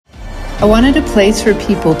I wanted a place for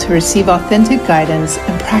people to receive authentic guidance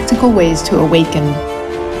and practical ways to awaken.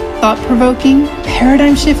 Thought-provoking,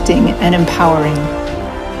 paradigm-shifting, and empowering.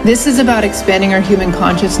 This is about expanding our human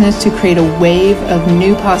consciousness to create a wave of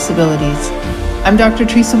new possibilities. I'm Dr.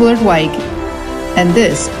 Teresa Bullard-Weick, and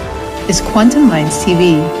this is Quantum Minds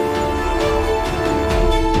TV.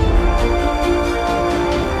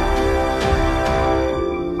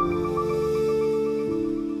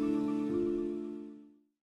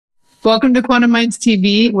 Welcome to Quantum Minds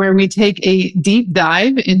TV, where we take a deep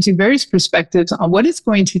dive into various perspectives on what it's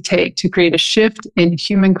going to take to create a shift in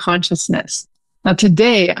human consciousness. Now,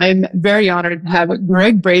 today, I'm very honored to have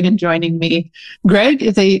Greg Braden joining me. Greg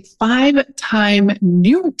is a 5-time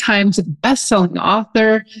New York Times bestselling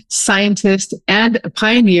author, scientist, and a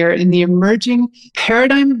pioneer in the emerging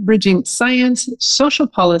paradigm-bridging science, social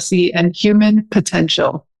policy, and human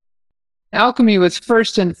potential. Alchemy was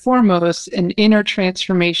first and foremost an inner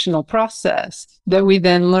transformational process that we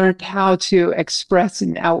then learned how to express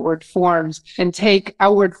in outward forms and take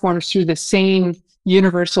outward forms through the same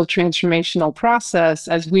universal transformational process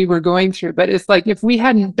as we were going through. But it's like if we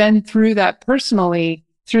hadn't been through that personally,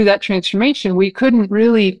 through that transformation, we couldn't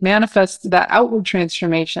really manifest that outward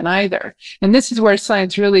transformation either. And this is where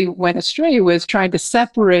science really went astray, was trying to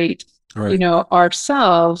separate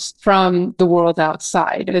ourselves from the world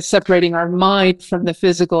outside. It's separating our mind from the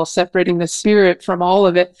physical, separating the spirit from all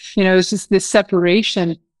of it. It's just this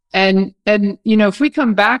separation. And if we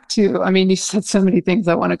come back to, you said so many things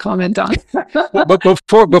I want to comment on. Well, but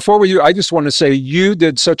before we do, I just want to say you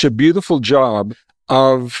did such a beautiful job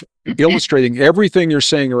of illustrating everything you're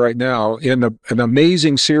saying right now in an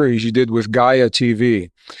amazing series you did with Gaia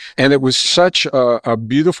TV. And it was such a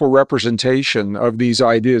beautiful representation of these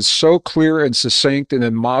ideas, so clear and succinct and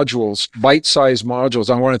in modules, bite-sized modules.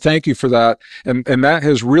 I want to thank you for that. And that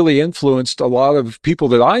has really influenced a lot of people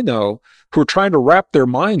that I know who are trying to wrap their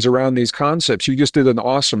minds around these concepts. You just did an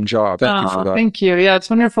awesome job. Thank you for that. Thank you. Yeah,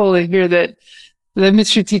 it's wonderful to hear that the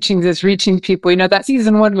mystery teachings is reaching people. That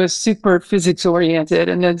season 1 was super physics oriented,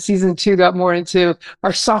 and then season 2 got more into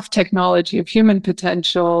our soft technology of human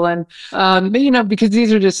potential. And, because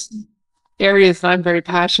these are just areas that I'm very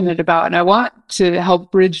passionate about, and I want to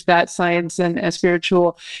help bridge that science and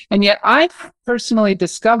spiritual. And yet I've personally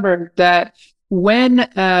discovered that when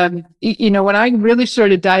I really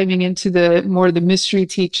started diving into the mystery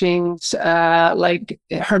teachings, like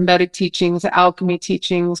Hermetic teachings, alchemy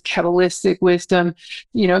teachings, Kabbalistic wisdom,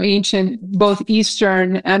 ancient, both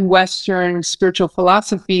Eastern and Western spiritual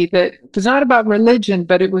philosophy that was not about religion,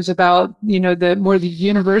 but it was about, the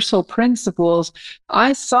universal principles,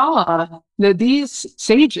 I saw that these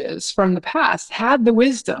sages from the past had the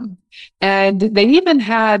wisdom. And they even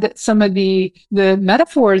had some of the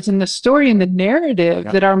metaphors and the story and the narrative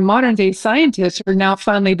that our modern day scientists are now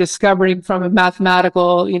finally discovering from a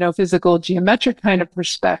mathematical, physical, geometric kind of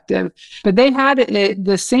perspective. But they had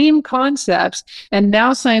the same concepts, and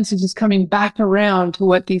now science is just coming back around to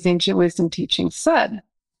what these ancient wisdom teachings said.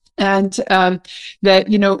 And that,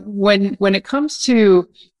 when it comes to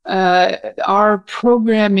our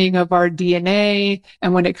programming of our DNA,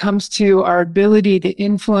 and when it comes to our ability to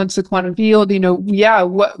influence the quantum field,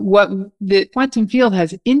 what the quantum field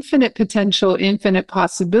has infinite potential, infinite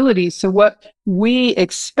possibilities. So what we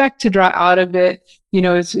expect to draw out of it,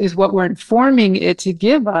 is what we're informing it to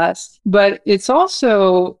give us. But it's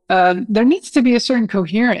also, there needs to be a certain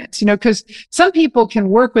coherence, because some people can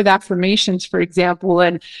work with affirmations, for example,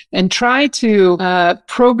 and try to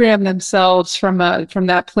program themselves from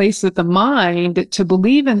that place of the mind to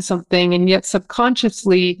believe in something, and yet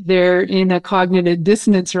subconsciously they're in a cognitive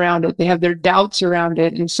dissonance around it. They have their doubts around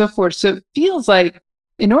it and so forth. So it feels like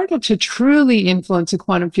in order to truly influence the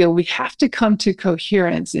quantum field, we have to come to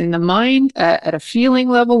coherence in the mind, at a feeling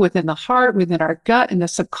level, within the heart, within our gut, and the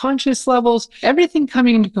subconscious levels, everything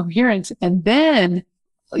coming into coherence. And then,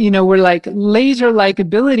 we're like laser-like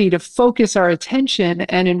ability to focus our attention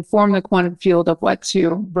and inform the quantum field of what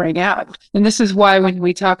to bring out. And this is why when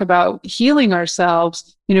we talk about healing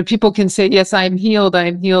ourselves, people can say, yes, I'm healed,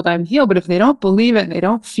 I'm healed, I'm healed. But if they don't believe it and they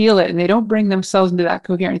don't feel it and they don't bring themselves into that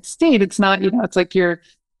coherent state, it's not, it's like you're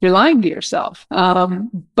lying to yourself.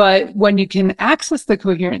 But when you can access the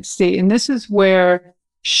coherent state, and this is where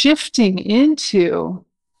shifting into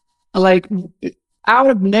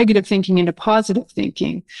out of negative thinking into positive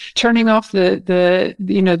thinking, turning off the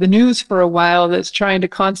news for a while that's trying to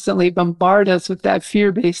constantly bombard us with that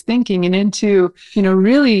fear-based thinking, and into,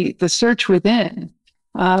 really the search within,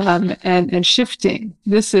 and shifting.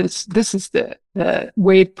 This is the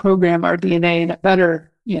way to program our DNA in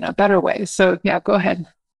a better way. So yeah, go ahead.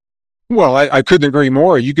 Well, I couldn't agree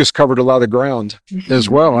more. You just covered a lot of ground as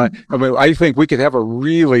well. I mean, I think we could have a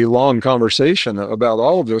really long conversation about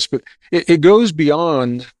all of this, but it goes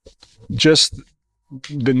beyond just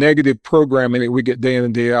the negative programming that we get day in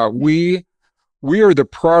and day out. We are the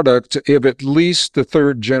product of at least the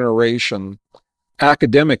third generation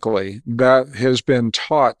academically that has been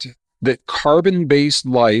taught that carbon-based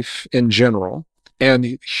life in general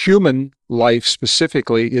and human life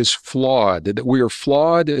specifically is flawed, that we are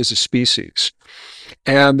flawed as a species,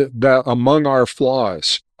 and that among our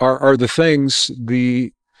flaws are the things,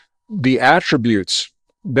 the attributes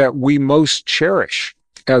that we most cherish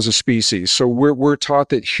as a species. So we're taught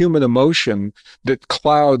that human emotion that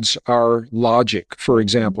clouds our logic, for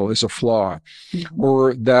example, is a flaw,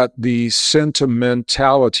 or that the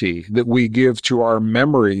sentimentality that we give to our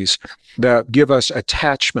memories that give us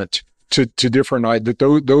attachment to different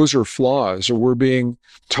that those are flaws, or we're being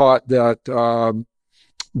taught that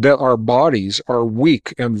our bodies are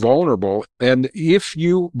weak and vulnerable. And if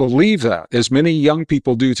you believe that, as many young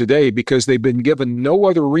people do today, because they've been given no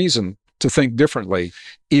other reason to think differently,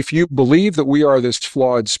 if you believe that we are this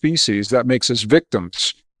flawed species, that makes us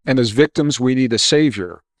victims. And as victims, we need a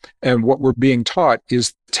savior. And what we're being taught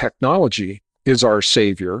is technology is our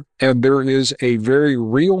savior. And there is a very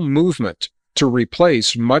real movement to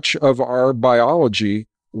replace much of our biology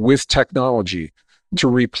with technology, to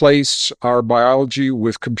replace our biology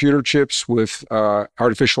with computer chips, with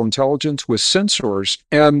artificial intelligence, with sensors.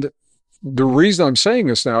 And the reason I'm saying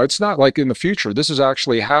this now, it's not like in the future. This is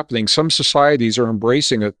actually happening. Some societies are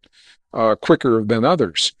embracing it quicker than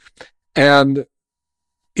others. And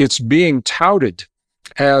it's being touted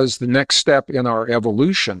as the next step in our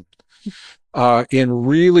evolution in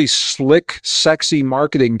really slick, sexy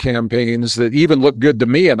marketing campaigns that even look good to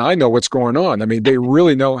me, and I know what's going on. I mean, they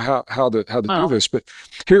really know how to do this. But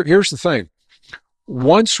here's the thing.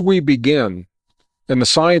 Once we begin, and the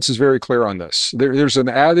science is very clear on this, there's an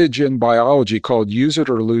adage in biology called use it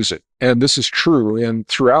or lose it. And this is true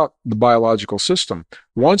throughout the biological system.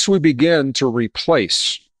 Once we begin to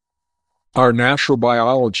replace our natural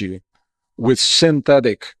biology with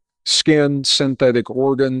synthetic skin, synthetic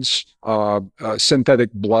organs,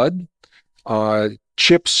 synthetic blood,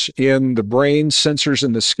 chips in the brain, sensors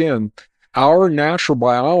in the skin, our natural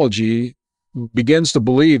biology begins to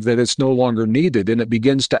believe that it's no longer needed, and it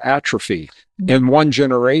begins to atrophy in one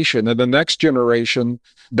generation. And the next generation,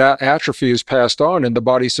 that atrophy is passed on, and the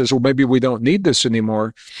body says, well, maybe we don't need this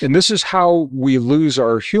anymore. And this is how we lose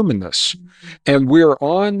our humanness. And we're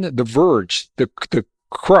on the verge, the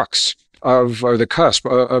crux of, or the cusp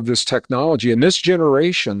of this technology. In this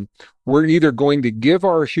generation, we're either going to give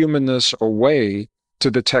our humanness away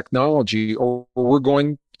to the technology, or we're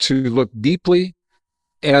going to look deeply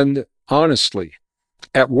and honestly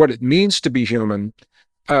at what it means to be human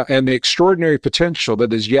and the extraordinary potential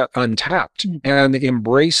that is yet untapped, and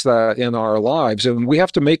embrace that in our lives. And we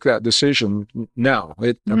have to make that decision now.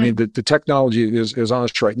 I mean, the technology is on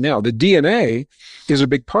us right now. The DNA is a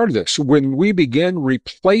big part of this. When we begin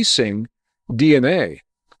replacing DNA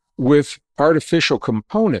with artificial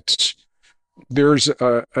components, there's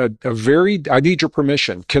a very, I need your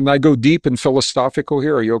permission. Can I go deep and philosophical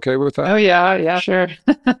here? Are you okay with that? Oh, yeah, sure.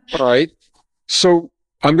 All right. So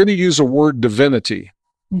I'm going to use a word divinity,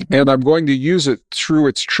 and I'm going to use it through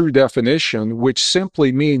its true definition, which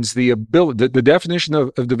simply means the ability, the definition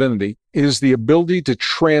of divinity is the ability to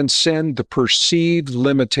transcend the perceived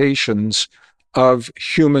limitations of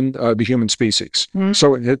the human species.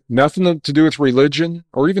 So it had nothing to do with religion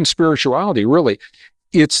or even spirituality, really.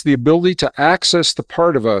 It's the ability to access the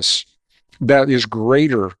part of us that is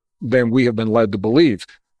greater than we have been led to believe.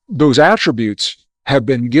 Those attributes have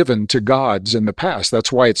been given to gods in the past.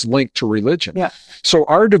 That's why it's linked to religion. Yeah. So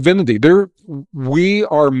our divinity, we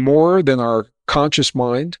are more than our conscious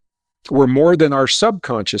mind. We're more than our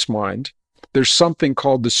subconscious mind. There's something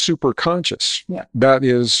called the superconscious that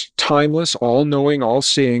is timeless, all-knowing,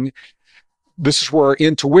 all-seeing. This is where our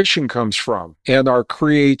intuition comes from, and our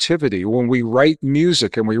creativity. When we write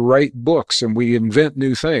music and we write books and we invent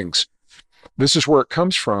new things, this is where it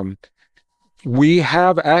comes from. We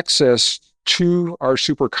have access to our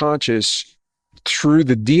superconscious through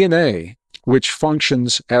the DNA, which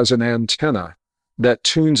functions as an antenna that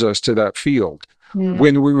tunes us to that field.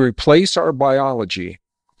 When we replace our biology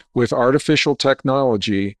with artificial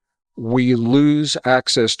technology, we lose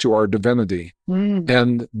access to our divinity.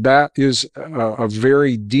 And that is a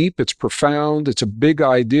very deep, it's profound, it's a big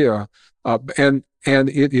idea, and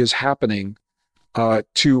it is happening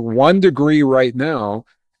to one degree right now.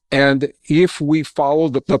 And if we follow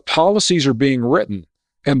the policies are being written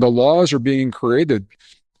and the laws are being created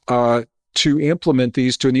to implement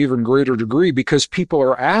these to an even greater degree because people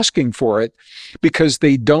are asking for it because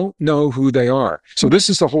they don't know who they are. So this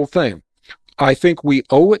is the whole thing. I think we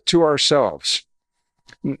owe it to ourselves.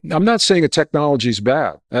 I'm not saying a technology is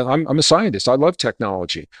bad. I'm a scientist. I love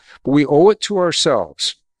technology. But we owe it to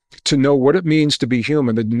ourselves to know what it means to be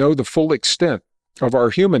human, to know the full extent of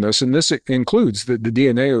our humanness, and this includes the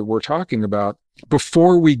DNA that we're talking about,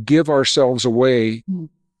 before we give ourselves away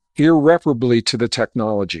irreparably to the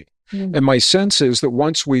technology. And my sense is that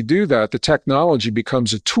once we do that, the technology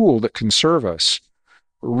becomes a tool that can serve us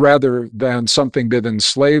rather than something that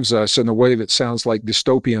enslaves us in a way that sounds like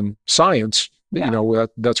dystopian science. Yeah. You know,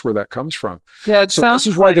 that's where that comes from. Yeah, it So sounds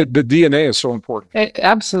this is why like the DNA is so important.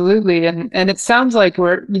 absolutely, and it sounds like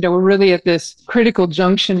we're really at this critical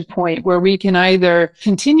junction point where we can either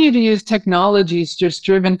continue to use technologies just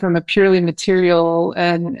driven from a purely material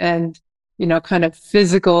and kind of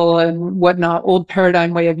physical and whatnot old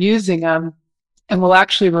paradigm way of using them, and we'll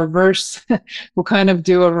actually reverse. We'll kind of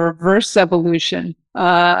do a reverse evolution.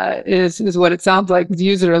 Is what it sounds like.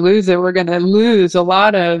 Use it or lose it. We're going to lose a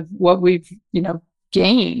lot of what we've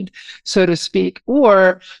gained, so to speak,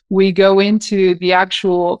 or we go into the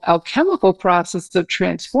actual alchemical process of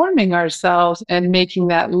transforming ourselves and making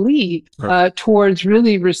that leap towards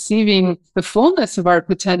really receiving the fullness of our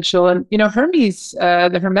potential. And Hermes,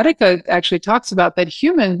 the Hermetica, actually talks about that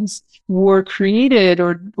humans were created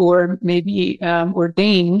or maybe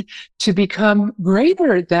ordained to become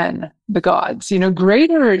greater than the gods,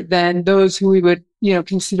 greater than those who we would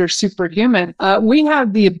consider superhuman. We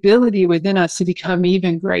have the ability within us to become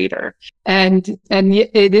even greater, and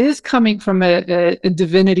it is coming from a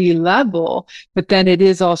divinity level, but then it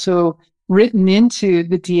is also written into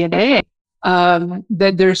the DNA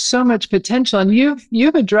that there's so much potential, and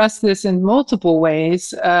you've addressed this in multiple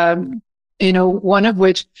ways. One of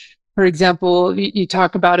which, for example, you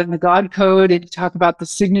talk about in the God Code, and you talk about the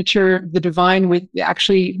signature, the divine,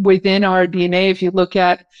 actually within our DNA. If you look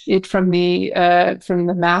at it from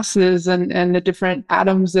the masses and the different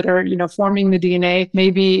atoms that are forming the DNA,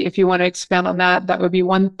 maybe if you want to expand on that, that would be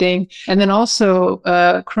one thing. And then also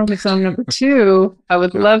chromosome number 2, I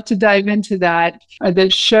would love to dive into that.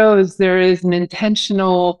 That shows there is an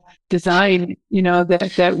intentional design,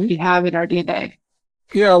 that we have in our DNA.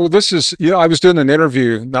 Yeah, well, this is, I was doing an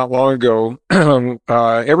interview not long ago.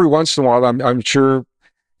 Every once in a while, I'm sure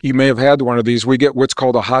you may have had one of these. We get what's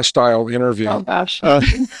called a hostile interview. Oh, gosh.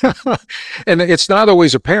 And it's not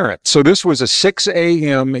always apparent. So this was a 6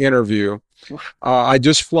 a.m. interview. I'd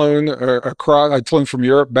flown from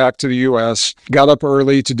Europe back to the U.S., got up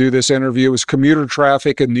early to do this interview. It was commuter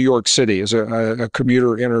traffic in New York City as a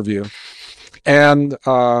commuter interview. And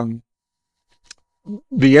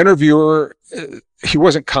the interviewer, he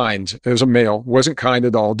wasn't kind. As a male, wasn't kind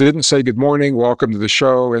at all. Didn't say good morning, welcome to the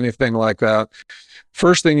show, anything like that.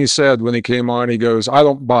 First thing he said when he came on, he goes, "I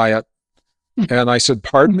don't buy it." And I said,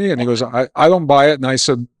 "Pardon me?" And he goes, I don't buy it. And I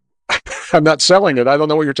said, "I'm not selling it. I don't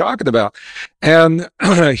know what you're talking about." And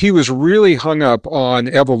he was really hung up on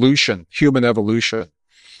evolution, human evolution.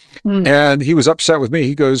 And he was upset with me.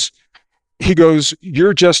 He goes,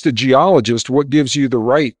 "You're just a geologist. What gives you the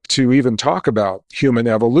right to even talk about human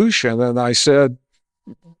evolution?" And I said,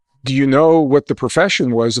 "Do you know what the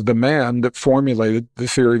profession was of the man that formulated the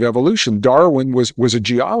theory of evolution? Darwin was a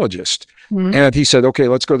geologist." And he said, "Okay,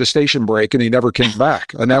 let's go to station break." And he never came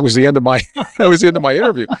back. And that was the end of my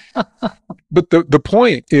interview. But the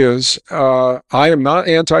point is, I am not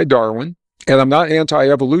anti-Darwin. And I'm not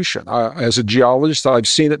anti-evolution. As a geologist, I've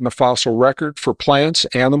seen it in the fossil record for plants,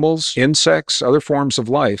 animals, insects, other forms of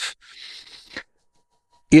life.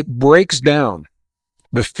 It breaks down.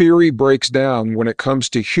 The theory breaks down when it comes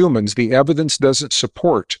to humans. The evidence doesn't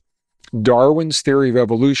support Darwin's theory of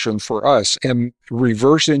evolution for us. And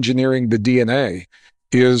reverse engineering the DNA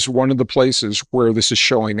is one of the places where this is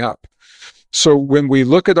showing up. So when we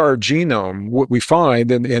look at our genome, what we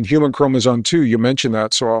find, and human chromosome 2, you mentioned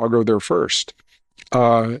that, so I'll go there first.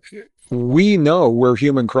 We know where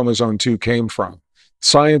human chromosome 2 came from.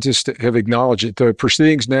 Scientists have acknowledged it. The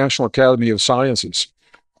Proceedings National Academy of Sciences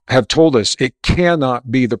have told us it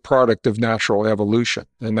cannot be the product of natural evolution.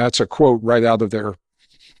 And that's a quote right out of their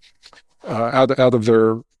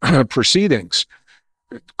proceedings.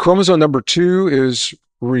 Chromosome number 2 is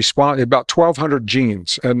about 1,200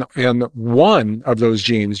 genes, and one of those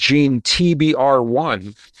genes, gene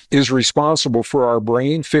TBR1, is responsible for our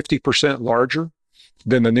brain 50% larger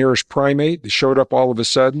than the nearest primate that showed up all of a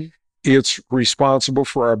sudden. It's responsible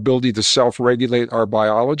for our ability to self-regulate our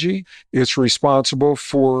biology. It's responsible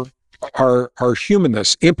for our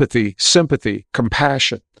humanness, empathy, sympathy,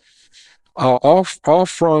 compassion, all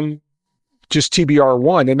from just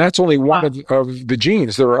TBR1, and that's only one Wow. of the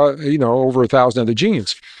genes. There are, over 1,000 other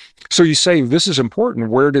genes. So you say, this is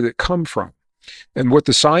important. Where did it come from? And what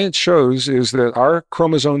the science shows is that our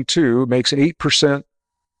chromosome 2 makes 8%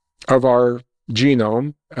 of our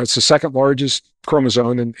genome. It's the second largest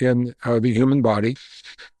chromosome in the human body.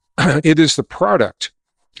 It is the product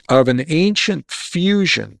of an ancient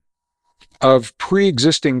fusion of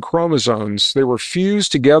pre-existing chromosomes. They were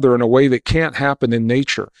fused together in a way that can't happen in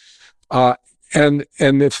nature. Uh, and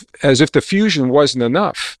if, as if the fusion wasn't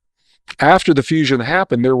enough, after the fusion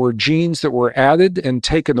happened, there were genes that were added and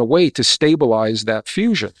taken away to stabilize that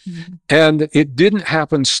fusion. Mm-hmm. And it didn't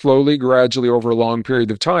happen slowly, gradually over a long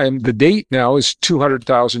period of time. The date now is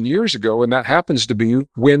 200,000 years ago, and that happens to be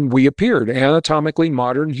when we appeared. Anatomically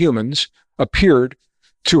modern humans appeared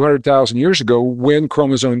 200,000 years ago when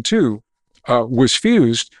chromosome 2 was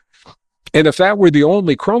fused. And if that were the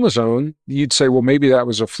only chromosome, you'd say, well, maybe that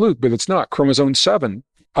was a fluke, but it's not. Chromosome 7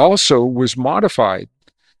 also was modified.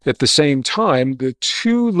 At the same time, the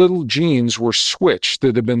two little genes were switched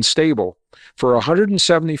that have been stable for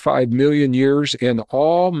 175 million years in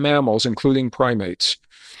all mammals, including primates.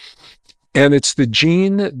 And it's the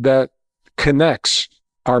gene that connects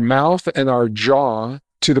our mouth and our jaw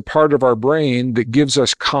to the part of our brain that gives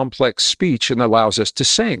us complex speech and allows us to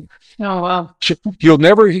sing. Oh, wow. You'll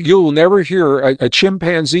never hear a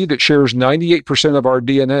chimpanzee that shares 98% of our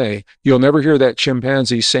DNA. You'll never hear that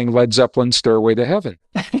chimpanzee sing Led Zeppelin's Stairway to Heaven.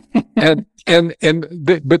 But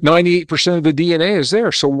 98% of the DNA is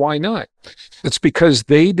there. So why not? It's because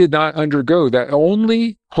they did not undergo that.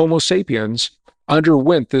 Only Homo sapiens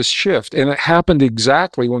underwent this shift. And it happened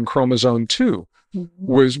exactly when chromosome 2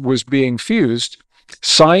 was being fused.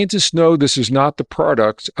 Scientists know this is not the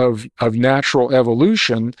product of natural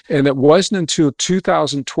evolution. And it wasn't until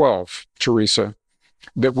 2012, Teresa,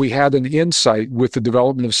 that we had an insight with the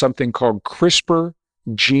development of something called CRISPR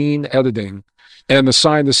gene editing. And the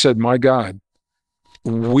scientists said, my God,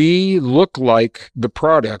 we look like the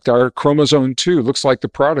product. Our chromosome 2 looks like the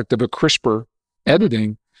product of a CRISPR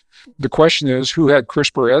editing. The question is, who had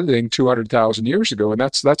CRISPR editing 200,000 years ago? And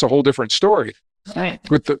that's a whole different story. Right.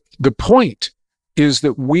 But the point is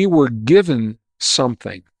that we were given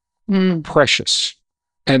something precious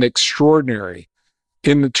and extraordinary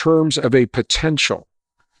in the terms of a potential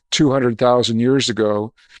 200,000 years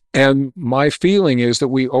ago. And my feeling is that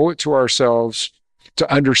we owe it to ourselves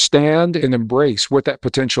to understand and embrace what that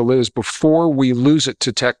potential is before we lose it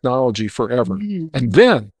to technology forever. And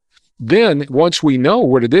then once we know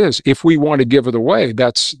what it is, if we want to give it away,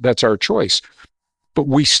 that's our choice. But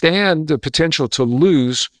we stand the potential to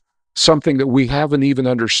lose something that we haven't even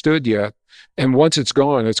understood yet. And once it's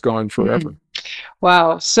gone forever.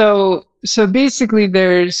 Wow. So basically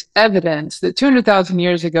there's evidence that 200,000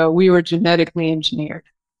 years ago, we were genetically engineered.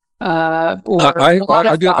 I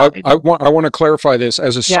want to clarify this.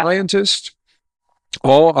 As a scientist,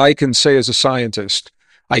 all I can say as a scientist,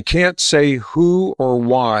 I can't say who or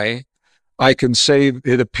why. I can say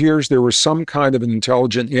it appears there was some kind of an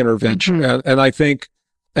intelligent intervention. And I think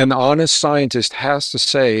an honest scientist has to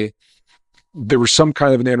say there was some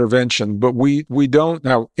kind of an intervention, but we don't.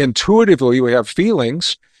 Now, intuitively, we have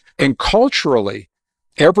feelings, and culturally,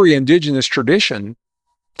 every indigenous tradition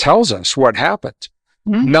tells us what happened.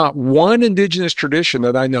 Not one indigenous tradition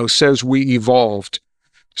that I know says we evolved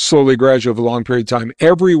slowly, gradually, over a long period of time.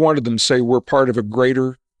 Every one of them say we're part of a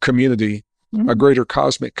greater community, a greater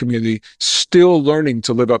cosmic community, still learning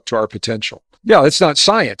to live up to our potential. Yeah, it's not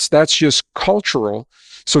science. That's just cultural.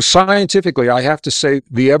 So scientifically, I have to say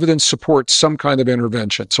the evidence supports some kind of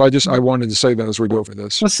intervention. So I wanted to say that as we go over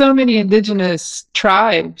this. Well, so many indigenous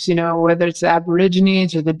tribes, whether it's the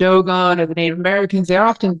Aborigines or the Dogon or the Native Americans, they're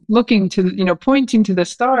often looking to, pointing to the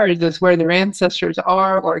stars as where their ancestors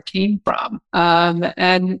are or came from.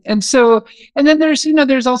 And then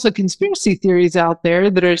there's also conspiracy theories out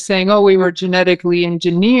there that are saying, oh, we were genetically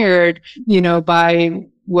engineered, by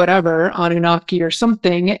whatever, Anunnaki or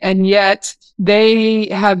something, and yet they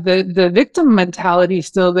have the victim mentality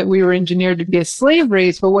still that we were engineered to be a slave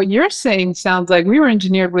race. But what you're saying sounds like we were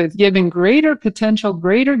engineered with given greater potential,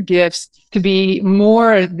 greater gifts to be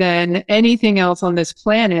more than anything else on this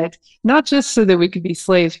planet, not just so that we could be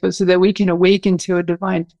slaves, but so that we can awaken to a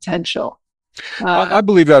divine potential. I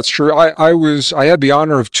believe that's true. I had the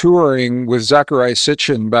honor of touring with Zecharia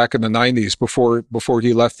Sitchin back in the 90s before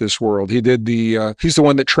he left this world. He did he's the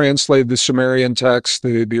one that translated the Sumerian text,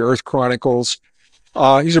 the Earth Chronicles.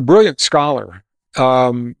 He's a brilliant scholar.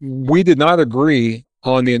 We did not agree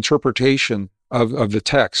on the interpretation of the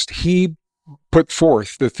text. He put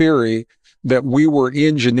forth the theory that we were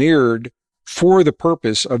engineered for the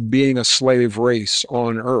purpose of being a slave race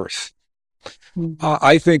on Earth. Mhm.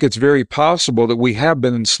 I think it's very possible that we have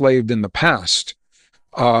been enslaved in the past.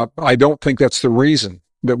 I don't think that's the reason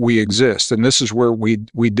that we exist, and this is where we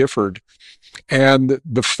differed. And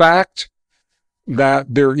the fact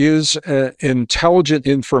that there is intelligent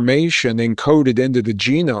information encoded into the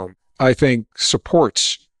genome, I think,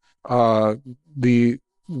 supports the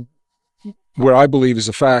what I believe is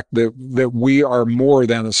the fact that we are more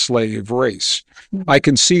than a slave race. I Mhm.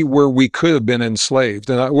 can see where we could have been enslaved,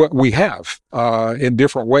 and we have in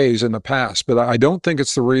different ways in the past. But I don't think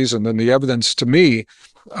it's the reason. And the evidence, to me,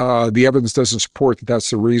 the evidence doesn't support that that's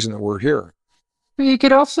the reason that we're here. You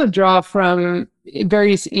could also draw from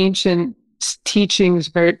various ancient teachings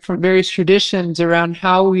from various traditions around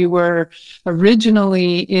how we were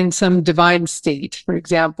originally in some divine state. For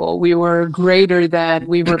example, we were greater than,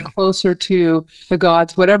 we were closer to the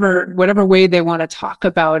gods, whatever way they want to talk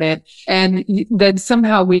about it. And then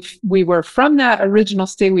somehow we were from that original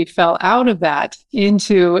state, we fell out of that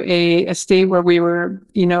into a state where we were,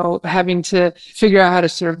 having to figure out how to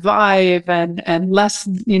survive and less,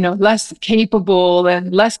 less capable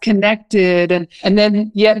and less connected. And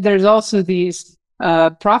then yet there's also these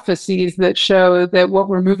prophecies that show that what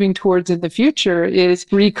we're moving towards in the future is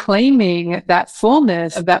reclaiming that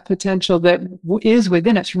fullness of that potential that is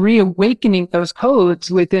within us, reawakening those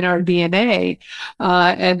codes within our DNA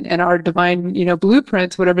and our divine,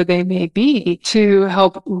 blueprints, whatever they may be, to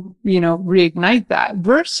help, reignite that.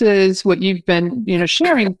 Versus what you've been,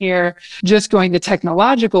 sharing here, just going the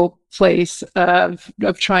technological place of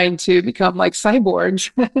trying to become like cyborgs.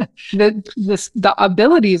 The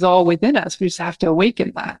ability is all within us. We just have to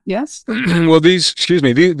awaken that. Yes. Well, excuse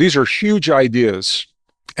me, these are huge ideas.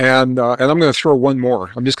 And I'm going to throw one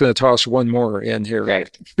more. I'm just going to toss one more in here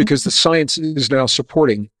Great. because the science is now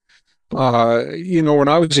supporting. When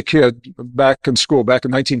I was a kid back in school, back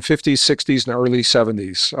in 1950s, 60s, and early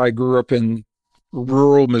 70s, I grew up in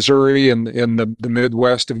rural Missouri and in the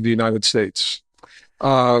Midwest of the United States.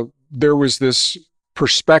 There was this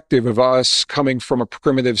perspective of us coming from a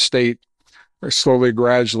primitive state, slowly,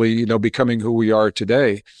 gradually, becoming who we are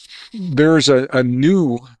today. There's a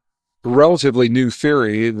relatively new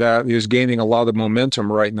theory that is gaining a lot of momentum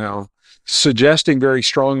right now, suggesting very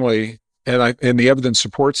strongly, and the evidence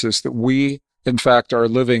supports this, that we, in fact, are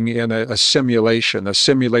living in a simulation, a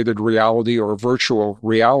simulated reality or virtual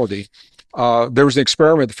reality. There was an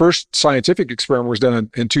experiment, the first scientific experiment was done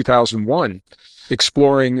in 2001,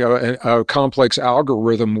 exploring a complex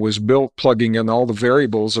algorithm was built, plugging in all the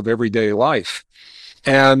variables of everyday life.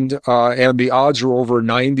 And the odds are over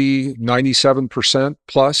 97%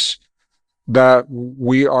 plus that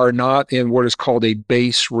we are not in what is called a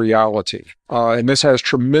base reality. And this has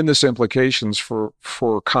tremendous implications for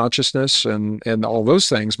consciousness and all those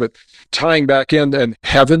things. But tying back in, and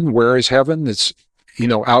heaven, where is heaven? It's,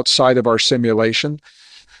 outside of our simulation.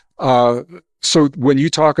 So when you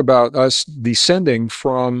talk about us descending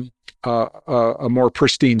from a more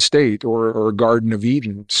pristine state or a Garden of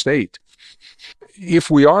Eden state, if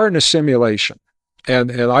we are in a simulation,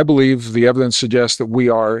 and I believe the evidence suggests that we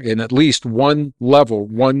are in at least one level,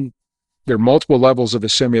 there are multiple levels of a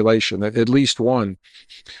simulation, at least one.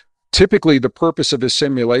 Typically, the purpose of a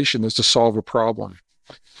simulation is to solve a problem,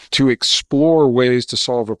 to explore ways to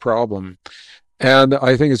solve a problem. And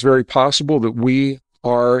I think it's very possible that we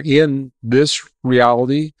are in this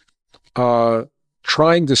reality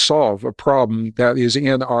trying to solve a problem that is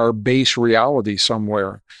in our base reality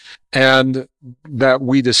somewhere. And that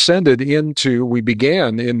we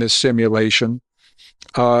began in this simulation,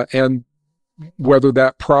 and whether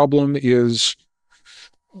that problem is,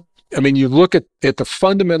 you look at the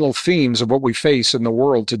fundamental themes of what we face in the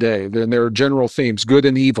world today, then there are general themes, good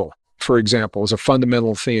and evil, for example, is a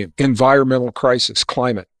fundamental theme. Environmental crisis,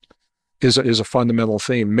 climate is a fundamental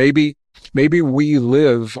theme. Maybe we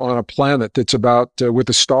live on a planet that's about with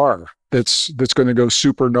a star that's going to go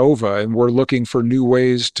supernova, and we're looking for new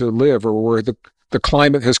ways to live, or where the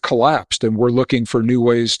climate has collapsed and we're looking for new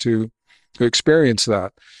ways to experience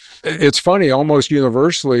that. It's funny, almost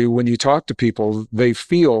universally, when you talk to people, they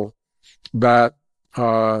feel that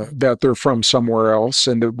that they're from somewhere else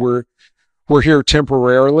and that we're here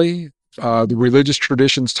temporarily. The religious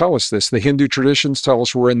traditions tell us this. The Hindu traditions tell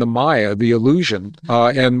us we're in the Maya, the illusion.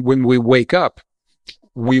 And when we wake up,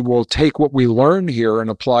 we will take what we learn here and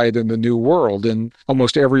apply it in the new world. And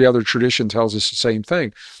almost every other tradition tells us the same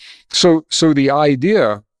thing. So the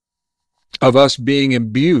idea of us being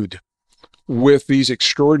imbued with these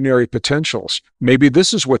extraordinary potentials, maybe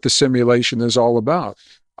this is what the simulation is all about.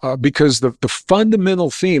 Because the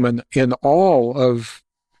fundamental theme in all of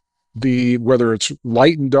whether it's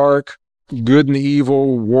light and dark, good and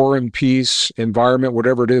evil, war and peace, environment,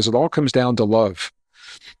 whatever it is, it all comes down to love.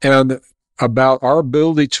 And about our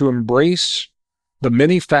ability to embrace the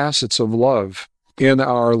many facets of love in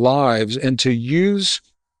our lives and to use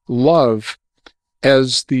love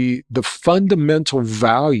as the fundamental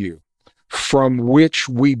value from which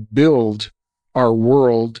we build our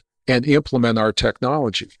world and implement our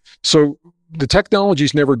technology. So the technology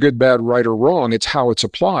is never good, bad, right, or wrong. It's how it's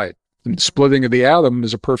applied. And the splitting of the atom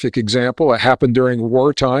is a perfect example. It happened during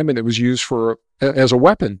wartime and it was used as a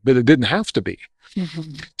weapon, but it didn't have to be.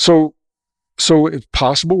 Mm-hmm. So if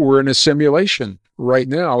possible, we're in a simulation right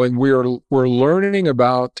now, and we're learning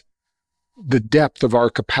about the depth of our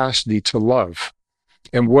capacity to love.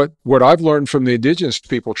 And what I've learned from the indigenous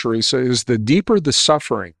people, Teresa, is the deeper the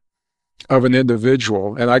suffering of an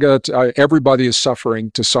individual, and everybody is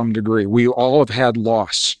suffering to some degree. We all have had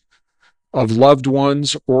loss of loved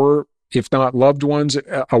ones, or if not loved ones,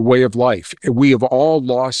 a way of life. We have all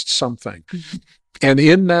lost something. Mm-hmm. And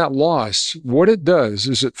in that loss, what it does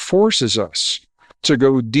is it forces us to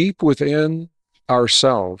go deep within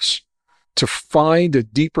ourselves to find a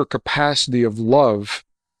deeper capacity of love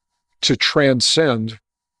to transcend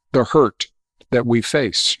the hurt that we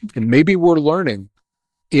face. And maybe we're learning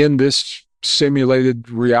in this simulated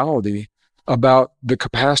reality about the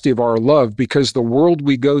capacity of our love, because the world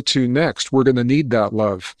we go to next, we're going to need that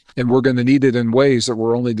love. And we're going to need it in ways that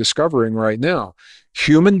we're only discovering right now.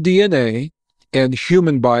 Human DNA and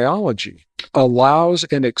human biology allows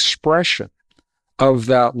an expression of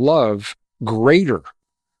that love greater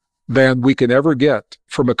than we can ever get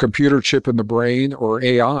from a computer chip in the brain or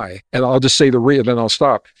AI. And I'll just say then I'll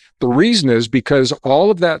stop. The reason is because all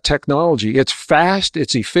of that technology, it's fast,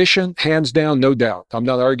 it's efficient, hands down, no doubt. I'm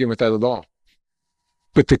not arguing with that at all.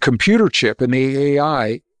 But the computer chip and the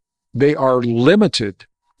AI, they are limited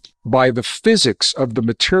by the physics of the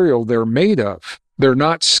material they're made of. They're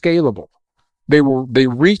not scalable. They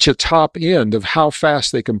reach a top end of how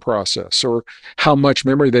fast they can process or how much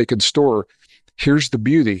memory they can store. Here's the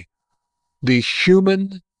beauty. The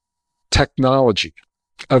human technology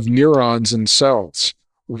of neurons and cells,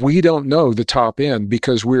 we don't know the top end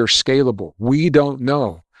because we're scalable. We don't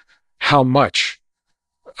know how much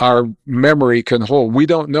our memory can hold. We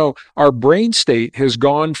don't know. Our brain state has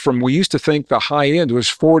gone from, we used to think the high end was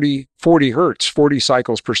 40 hertz, 40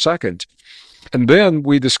 cycles per second. And then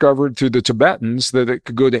we discovered through the Tibetans that it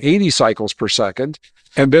could go to 80 cycles per second,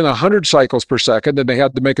 and then 100 cycles per second, and they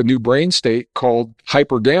had to make a new brain state called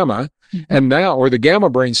hypergamma. And now, or the gamma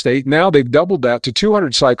brain state, now they've doubled that to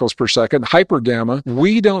 200 cycles per second, hypergamma.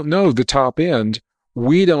 We don't know the top end.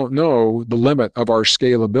 We don't know the limit of our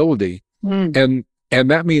scalability. And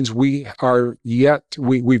that means we've yet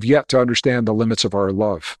to understand the limits of our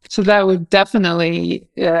love. So that would definitely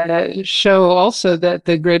show also that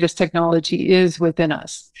the greatest technology is within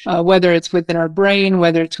us, whether it's within our brain,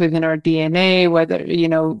 whether it's within our DNA, whether,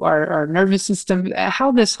 our nervous system.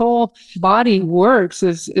 How this whole body works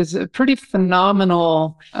is a pretty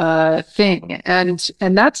phenomenal thing. And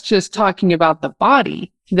that's just talking about the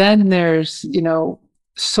body. Then there's,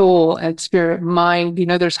 soul and spirit, mind,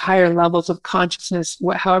 there's higher levels of consciousness,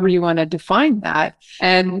 however you want to define that.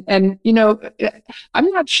 And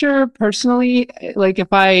I'm not sure personally, like if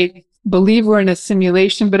I believe we're in a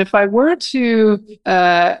simulation, but if I were to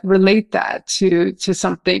relate that to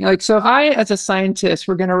something, like, so if I, as a scientist,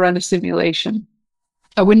 we're going to run a simulation,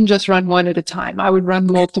 I wouldn't just run one at a time. I would run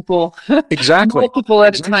multiple, multiple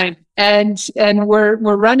at a time. And we're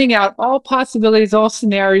running out all possibilities, all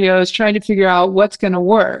scenarios, trying to figure out what's going to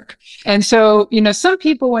work. And so, some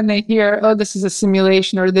people, when they hear, oh, this is a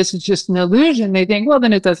simulation or this is just an illusion, they think, well,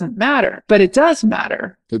 then it doesn't matter. But it does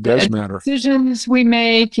matter. It does matter. Decisions we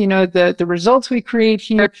make, the results we create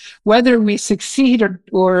here, whether we succeed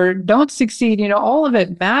or don't succeed, all of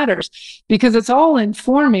it matters because it's all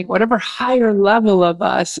informing whatever higher level of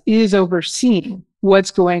us is overseeing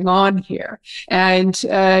what's going on here. And,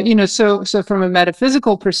 so from a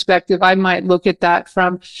metaphysical perspective, I might look at that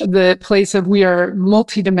from the place of we are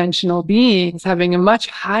multidimensional beings having a much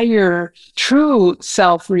higher true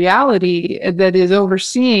self reality that is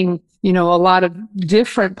overseeing a lot of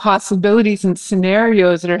different possibilities and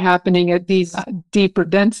scenarios that are happening at these deeper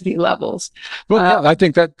density levels. Well, I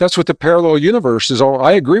think that's what the parallel universe is all.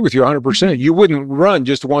 I agree with you 100%. You wouldn't run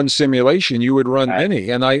just one simulation. You would run many.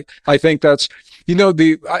 And I think that's,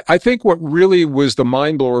 I think what really was the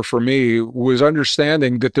mind blower for me was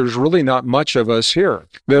understanding that there's really not much of us here.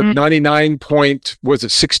 The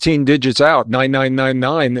 16 digits out,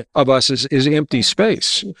 9999 of us is empty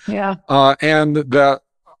space. Yeah. And that,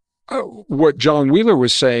 what John Wheeler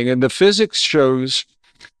was saying, and the physics shows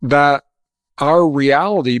that our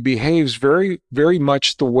reality behaves very, very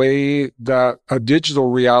much the way that a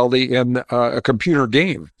digital reality in a computer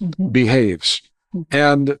game behaves.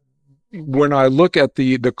 And when I look at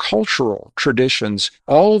the cultural traditions,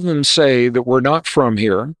 all of them say that we're not from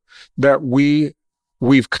here, that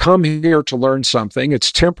we've come here to learn something.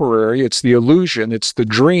 It's temporary. It's the illusion. It's the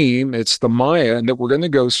dream. It's the Maya, and that we're going to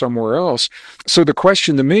go somewhere else. So the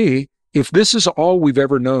question to me, if this is all we've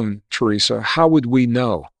ever known, Teresa, how would we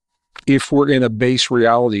know if we're in a base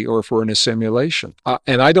reality or if we're in a simulation?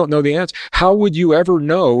 And I don't know the answer. How would you ever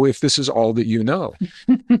know if this is all that you know?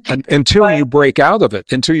 Until you break out of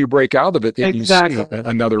it, and Exactly. you see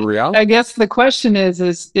another reality. I guess the question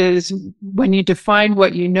is when you define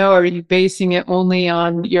what you know, are you basing it only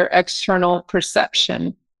on your external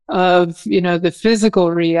perception of, the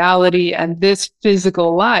physical reality and this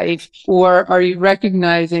physical life, or are you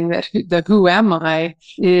recognizing that the who am I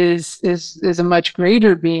is a much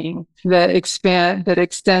greater being that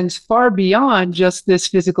extends far beyond just this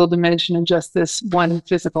physical dimension and just this one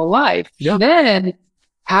physical life? Yeah. Then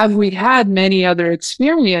have we had many other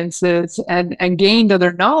experiences and gained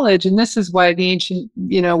other knowledge? And this is why the ancient,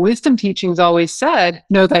 wisdom teachings always said,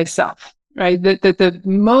 know thyself, right? That the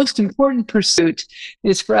most important pursuit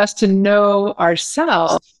is for us to know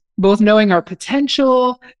ourselves, both knowing our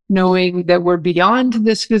potential, knowing that we're beyond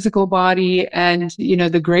this physical body and,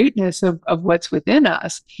 the greatness of what's within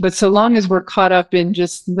us. But so long as we're caught up in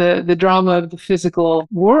just the drama of the physical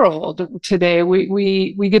world today,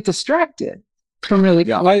 we get distracted from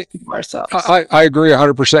really ourselves. I agree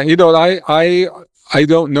 100%. I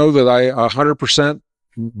don't know that I 100%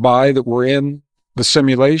 buy that we're in the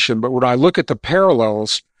simulation, but when I look at the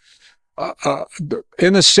parallels,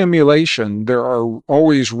 in a simulation, there are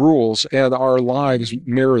always rules, and our lives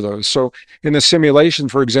mirror those. So in a simulation,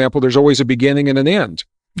 for example, there's always a beginning and an end.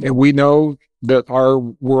 And we know that our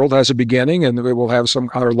world has a beginning, and it will have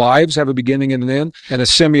our lives have a beginning and an end. And a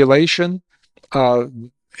simulation,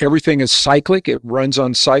 everything is cyclic. It runs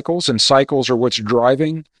on cycles, and cycles are what's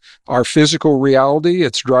driving our physical reality.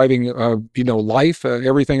 It's driving, life,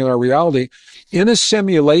 everything in our reality. In a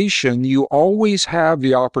simulation, you always have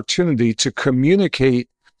the opportunity to communicate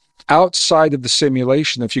outside of the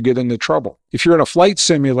simulation if you get into trouble. If you're in a flight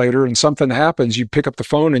simulator and something happens, you pick up the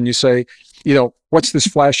phone and you say, what's this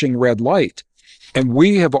flashing red light? And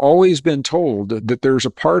we have always been told that there's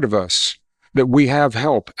a part of us that we have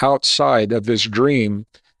help outside of this dream.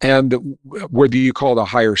 And whether you call it a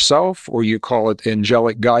higher self, or you call it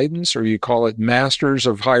angelic guidance, or you call it masters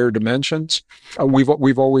of higher dimensions,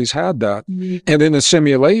 we've always had that. And in a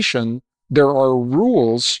simulation, there are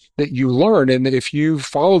rules that you learn, and if you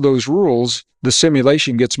follow those rules, the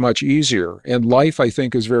simulation gets much easier. And life, I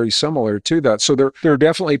think, is very similar to that. So there are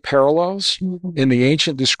definitely parallels in the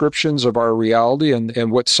ancient descriptions of our reality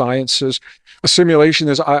and what science says. A simulation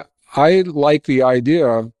is, I like the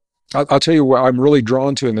idea. I'll tell you what I'm really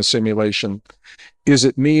drawn to in the simulation is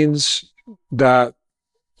it means that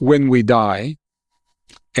when we die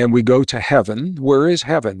and we go to heaven, where is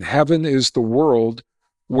heaven? Heaven is the world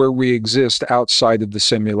where we exist outside of the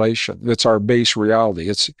simulation. That's our base reality.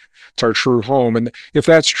 It's our true home. And if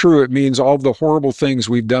that's true, it means all the horrible things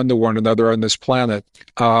we've done to one another on this planet,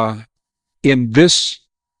 in this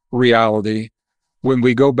reality, when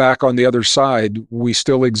we go back on the other side, we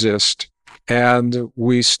still exist. And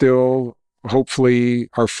we still hopefully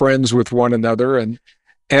are friends with one another. And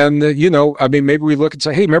maybe we look and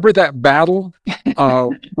say, hey, remember that battle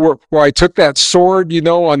where I took that sword,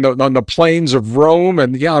 on the plains of Rome?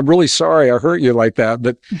 And yeah, I'm really sorry I hurt you like that.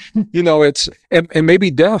 But, and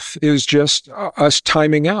maybe death is just us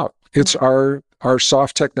timing out. It's our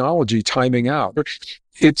soft technology timing out.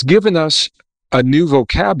 It's given us a new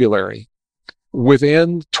vocabulary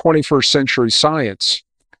within 21st century science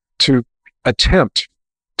to attempt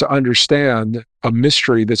to understand a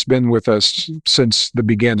mystery that's been with us since the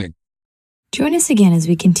beginning. Join us again as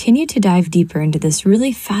we continue to dive deeper into this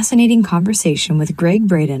really fascinating conversation with Gregg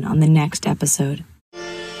Braden on the next episode.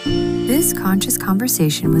 This conscious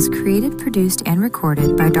conversation was created, produced, and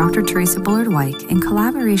recorded by Dr. Teresa Bullard-Wyke in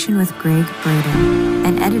collaboration with Gregg Braden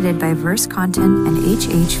and edited by Verse Content and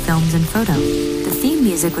HH Films and Photo. The theme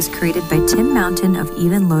music was created by Tim Mountain of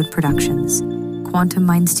Even Load Productions. Quantum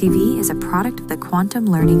Minds TV is a product of the Quantum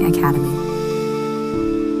Learning Academy.